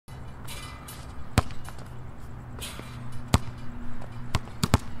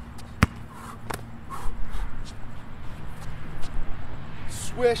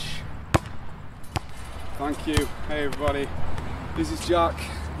Swish. Thank you. Hey everybody, this is Jack.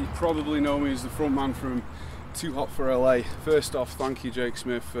 You probably know me as the front man from Too Hot for LA. First off, thank you Jake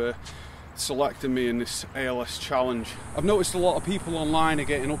Smith for selecting me in this ALS challenge. I've noticed a lot of people online are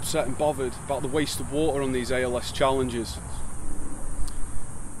getting upset and bothered about the waste of water on these ALS challenges.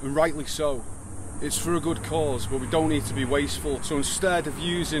 And rightly so. It's for a good cause, but we don't need to be wasteful. So instead of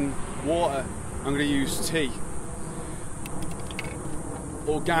using water, I'm going to use tea.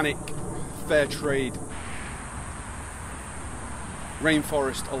 Organic, fair trade,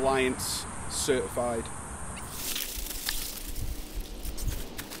 Rainforest Alliance certified.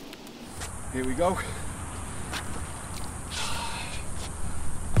 Here we go.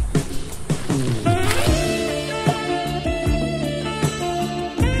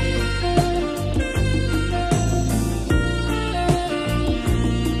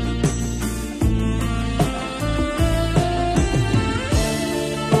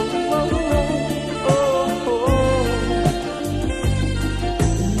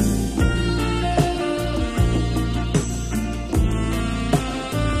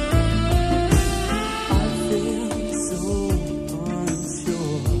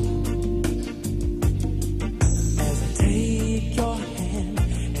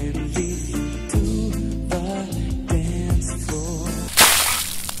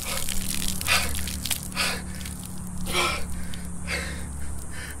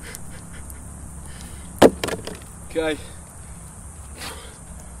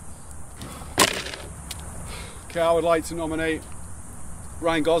 Okay, I would like to nominate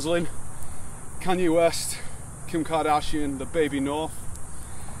Ryan Gosling, Kanye West, Kim Kardashian, the Baby North,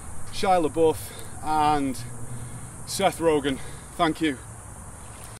 Shia LaBeouf and Seth Rogen. Thank you.